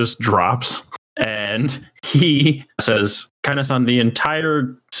jaw just drops, and he says, Kaina-san, the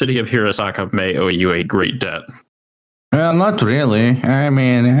entire city of Hirosaka may owe you a great debt. Well, not really. I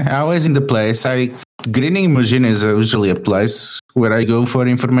mean, I was in the place. Grinning Mujin is usually a place where I go for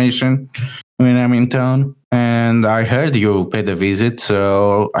information when I'm in town. And I heard you paid a visit,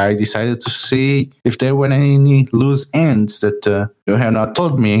 so I decided to see if there were any loose ends that you have not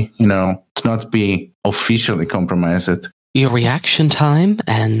told me, to not be officially compromised. Your reaction time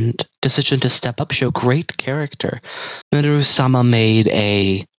and decision to step up show great character. Minoru-sama made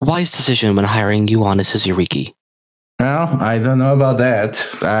a wise decision when hiring you on as his Yuriki. Well, I don't know about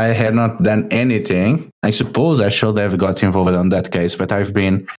that. I had not done anything. I suppose I should have got involved in that case, but I've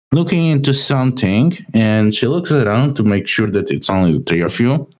been looking into something, and she looks around to make sure that it's only the three of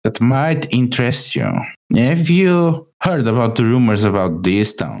you that might interest you. Have you heard about the rumors about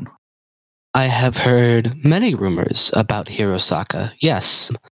this town? I have heard many rumors about Hirosaka, yes.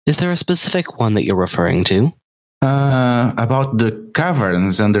 Is there a specific one that you're referring to? About the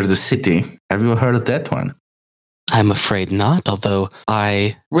caverns under the city. Have you heard of that one? I'm afraid not, although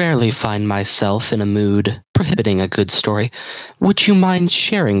I rarely find myself in a mood prohibiting a good story. Would you mind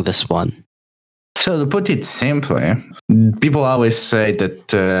sharing this one? So to put it simply, people always say that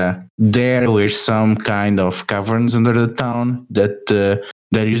there were some kind of caverns under the town, that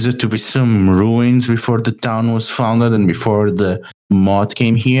there used to be some ruins before the town was founded and before the mod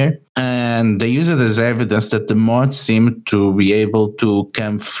came here. And they use it as evidence that the mods seem to be able to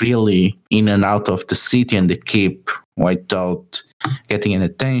come freely in and out of the city and the keep without getting any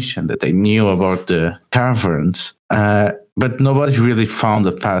attention, that they knew about the caverns. but nobody really found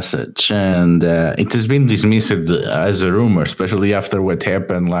the passage, and it has been dismissed as a rumor, especially after what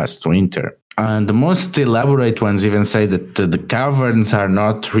happened last winter. And the most elaborate ones even say that the caverns are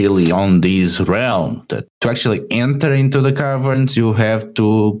not really on this realm. That to actually enter into the caverns, you have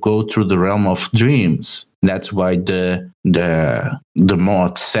to go through the realm of dreams. That's why the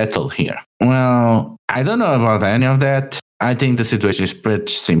mods settle here. Well, I don't know about any of that. I think the situation is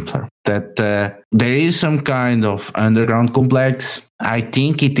pretty simpler. That there is some kind of underground complex. I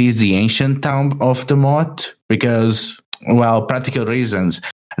think it is the ancient tomb of the mod because, well, practical reasons.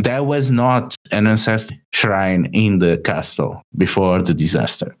 There was not an ancestor shrine in the castle before the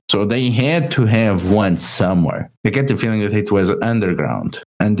disaster. So they had to have one somewhere. I get the feeling that it was underground.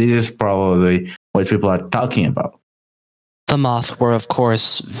 And this is probably what people are talking about. The Moth were, of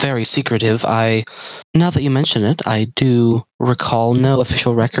course, very secretive. Now that you mention it, I do recall no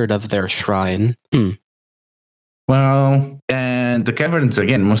official record of their shrine. Well, and the caverns,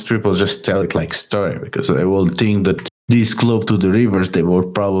 again, most people just tell it like story because they will think that these close to the rivers, they will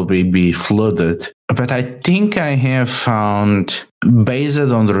probably be flooded. But I think I have found, based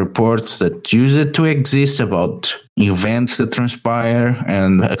on the reports that used to exist about events that transpire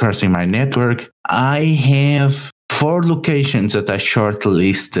and across in my network, I have 4 locations that I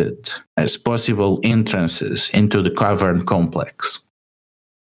shortlisted as possible entrances into the cavern complex.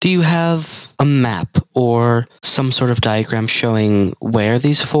 Do you have a map or some sort of diagram showing where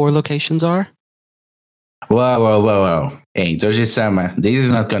these 4 locations are? Whoa. Hey, Doji-sama, this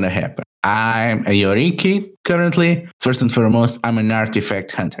is not going to happen. I'm a Yoriki currently. First and foremost, I'm an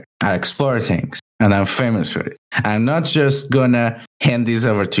artifact hunter. I explore things, and I'm famous for it. I'm not just going to hand this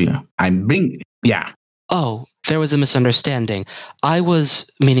over to you. Oh, there was a misunderstanding. I was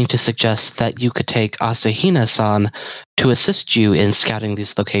meaning to suggest that you could take Asahina-san to assist you in scouting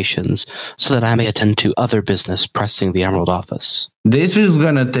these locations so that I may attend to other business pressing the Emerald office. This is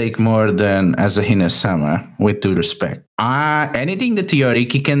going to take more than Asahina-sama, with due respect. Anything that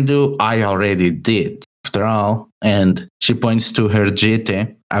Yoriki can do, I already did. After all, and she points to her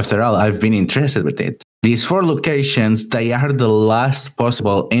JT, after all, I've been interested with it. These 4 locations, they are the last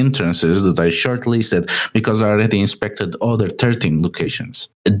possible entrances that I shortlisted because I already inspected other 13 locations.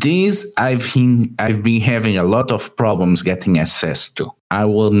 These I've been having a lot of problems getting access to. I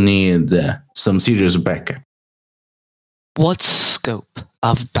will need some serious backup. What scope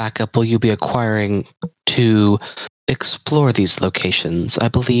of backup will you be acquiring to explore these locations? I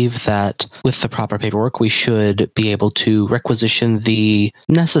believe that with the proper paperwork, we should be able to requisition the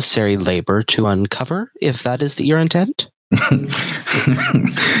necessary labor to uncover, if that is your intent.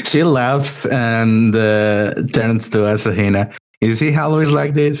 She laughs and turns to Asahina. Is he always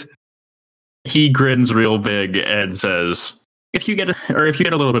like this? He grins real big and says, if you get a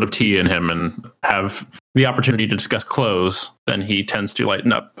little bit of tea in him and have the opportunity to discuss clothes, then he tends to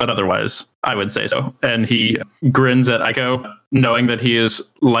lighten up. But otherwise, I would say so. And he grins at Aiko, knowing that he is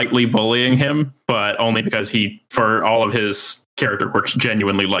lightly bullying him, but only because he, for all of his character quirks,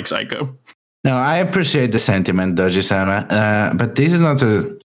 genuinely likes Aiko. No, I appreciate the sentiment, Doji-sama, but this is not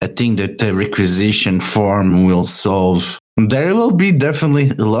a thing that the requisition form will solve. There will be definitely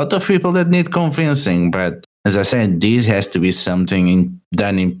a lot of people that need convincing, but as I said, this has to be something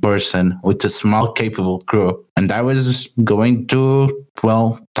done in person with a small, capable crew. And I was going to,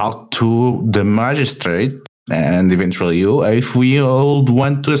 talk to the magistrate and eventually you if we all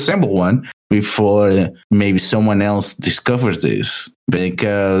want to assemble one before maybe someone else discovers this.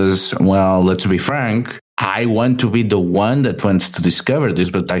 Because, let's be frank, I want to be the one that wants to discover this,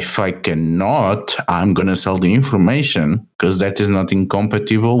 but if I cannot, I'm going to sell the information because that is not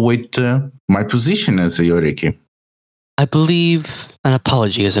incompatible with my position as a Yoriki. I believe an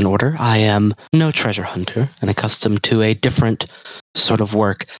apology is in order. I am no treasure hunter and accustomed to a different sort of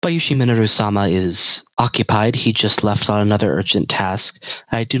work. Bayushi Minoru-sama is occupied. He just left on another urgent task.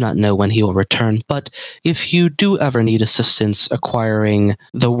 I do not know when he will return, but if you do ever need assistance acquiring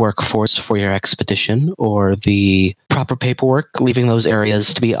the workforce for your expedition or the proper paperwork, leaving those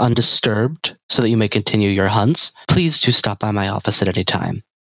areas to be undisturbed so that you may continue your hunts, please do stop by my office at any time.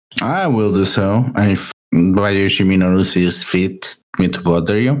 I will do so. If Bayushi Minoru sees fit me to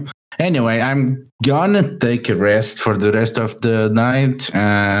bother you. Anyway, I'm gonna take a rest for the rest of the night,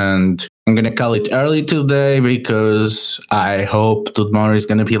 and I'm gonna call it early today because I hope tomorrow is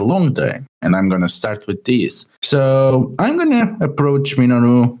gonna be a long day, and I'm gonna start with this. So I'm gonna approach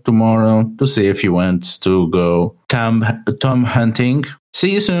Minoru tomorrow to see if he wants to go tom hunting.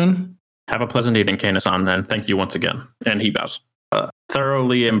 See you soon. Have a pleasant evening, Kana-san, and thank you once again. And he bows.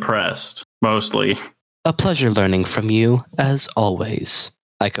 Thoroughly impressed, mostly. A pleasure learning from you, as always.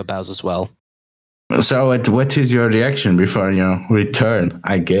 Aiko bows as well. So what is your reaction before you return,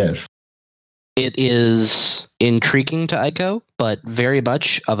 I guess? It is intriguing to Aiko, but very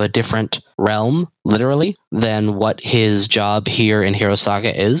much of a different realm, literally, than what his job here in Hero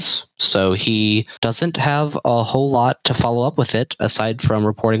Saga is. So he doesn't have a whole lot to follow up with it, aside from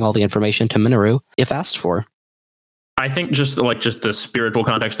reporting all the information to Minoru, if asked for. I think just the spiritual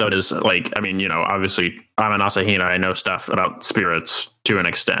context of it is obviously I'm an Asahina. I know stuff about spirits to an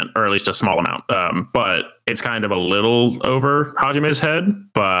extent, or at least a small amount. But it's kind of a little over Hajime's head,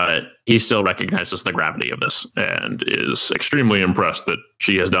 but he still recognizes the gravity of this and is extremely impressed that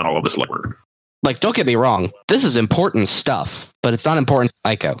she has done all of this legwork. Don't get me wrong. This is important stuff, but it's not important to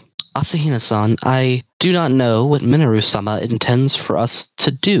Aiko. Asahina-san, I do not know what Minoru-sama intends for us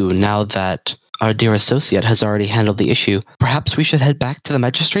to do now that our dear associate has already handled the issue. Perhaps we should head back to the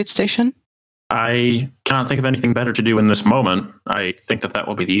magistrate station? I cannot think of anything better to do in this moment. I think that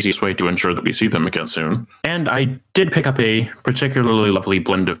will be the easiest way to ensure that we see them again soon. And I did pick up a particularly lovely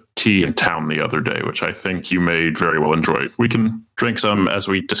blend of tea in town the other day, which I think you may very well enjoy. We can drink some as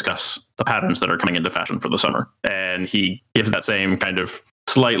we discuss the patterns that are coming into fashion for the summer. And he gives that same kind of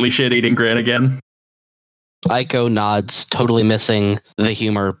slightly shit-eating grin again. Aiko nods, totally missing the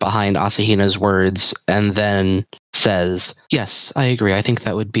humor behind Asahina's words, and then says, yes, I agree. I think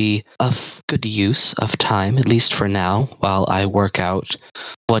that would be a good use of time, at least for now, while I work out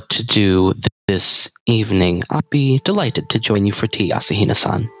what to do this evening. I'll be delighted to join you for tea,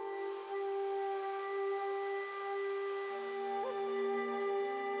 Asahina-san.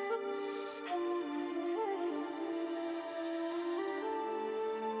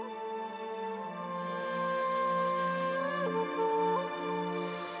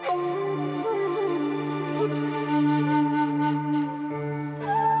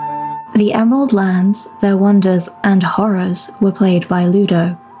 The Emerald Lands, Their Wonders and Horrors were played by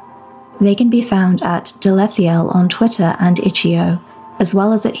Ludo. They can be found at Delethiel on Twitter and Itch.io, as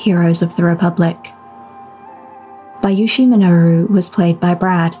well as at Heroes of the Republic. Bayushi Minoru was played by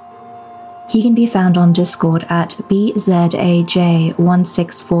Brad. He can be found on Discord at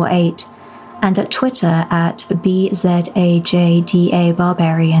BZAJ1648 and at Twitter at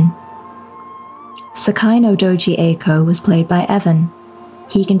BZAJDABarbarian. Sakai no Doji Eiko was played by Evan.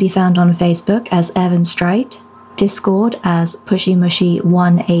 He can be found on Facebook as Evan Strite, Discord as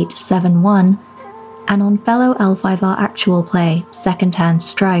PushyMushy1871, and on fellow L5R Actual Play, Secondhand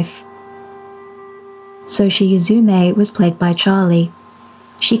Strife. Soshi Yuzume was played by Charlie.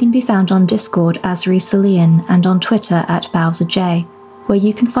 She can be found on Discord as Risalian and on Twitter at BowserJ, where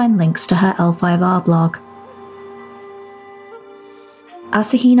you can find links to her L5R blog.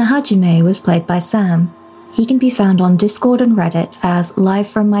 Asahina Hajime was played by Sam. He can be found on Discord and Reddit as Live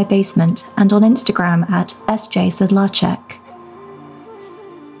From My Basement and on Instagram at SJSedlacek.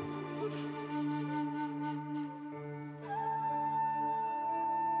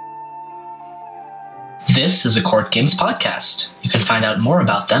 This is a Court Games podcast. You can find out more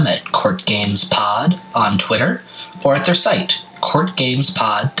about them at Court Games Pod on Twitter or at their site,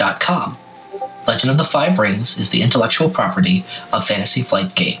 courtgamespod.com. Legend of the Five Rings is the intellectual property of Fantasy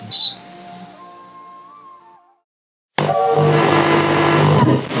Flight Games.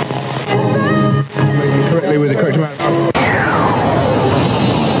 Correctly with the correct amount.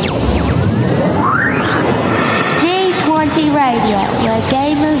 D20 Radio, where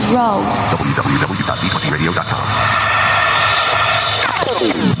gamers roll.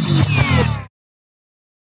 www.d20radio.com.